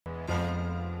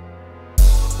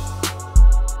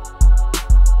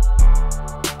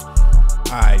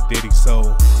Alright, Diddy,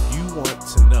 so you want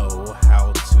to know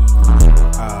how to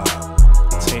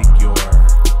take your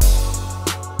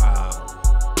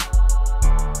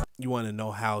you want to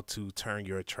know how to turn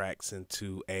your tracks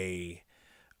into a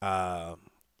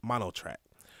mono track.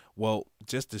 Well,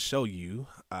 just to show you,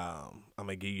 I'm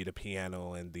gonna give you the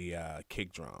piano and the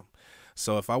kick drum.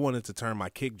 So if I wanted to turn my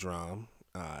kick drum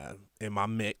in my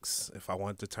mix, if I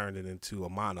wanted to turn it into a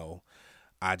mono,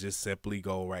 I just simply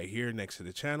go right here next to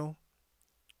the channel,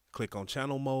 click on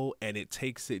channel mode, and it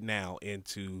takes it now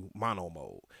into mono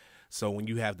mode. So when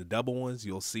you have the double ones,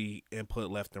 you'll see input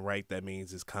left and right. That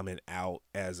means it's coming out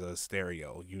as a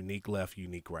stereo, unique left,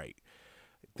 unique right.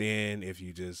 Then if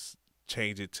you just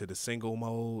change it to the single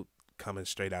mode, coming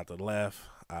straight out the left,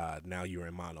 now you're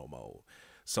in mono mode.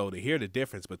 So to hear the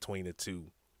difference between the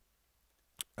two,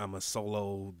 I'm going to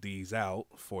solo these out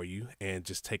for you and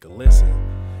just take a listen.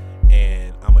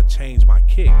 And I'm going to change my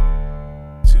kick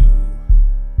to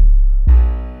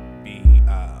be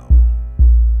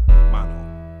mono.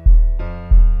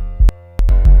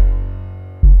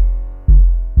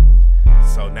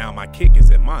 So now my kick is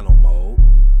in mono mode.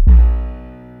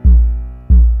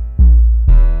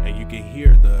 And you can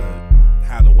hear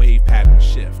how the wave pattern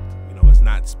shift. You know, it's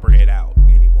not spread out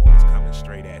anymore. It's coming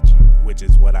straight at you, which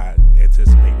is what I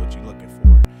anticipate what you're looking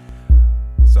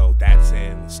for. So that's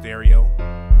in stereo.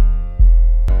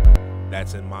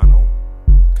 That's in mono,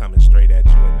 coming straight at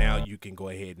you. And now you can go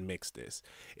ahead and mix this.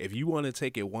 If you want to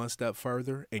take it one step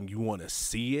further and you want to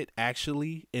see it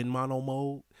actually in mono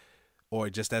mode, or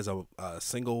just as a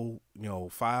single,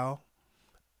 file,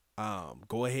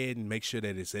 go ahead and make sure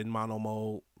that it's in mono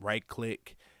mode. Right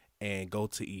click and go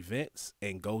to events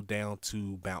and go down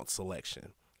to bounce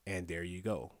selection. And there you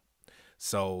go.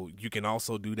 So you can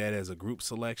also do that as a group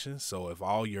selection. So if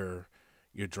all your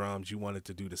drums, you wanted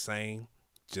to do the same,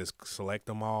 just select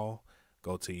them all,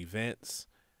 go to events,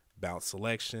 bounce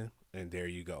selection, and there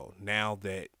you go. Now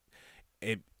that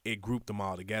it grouped them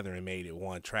all together and made it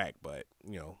one track, but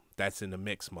that's in the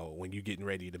mix mode. When you're getting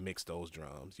ready to mix those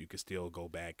drums, you can still go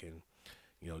back and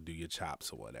do your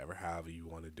chops or whatever, however you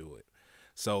want to do it.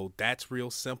 So that's real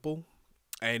simple,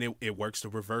 and it works the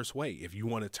reverse way. If you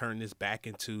want to turn this back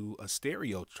into a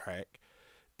stereo track,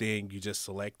 then you just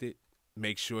select it,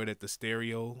 make sure that the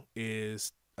stereo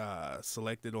is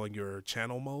selected on your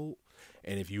channel mode,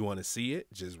 and if you want to see it,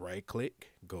 just right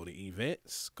click, go to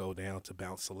events, go down to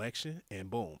bounce selection, and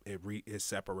boom, it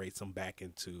separates them back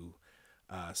into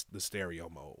the stereo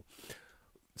mode.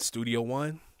 Studio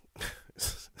One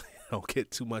don't get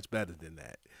too much better than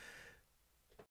that.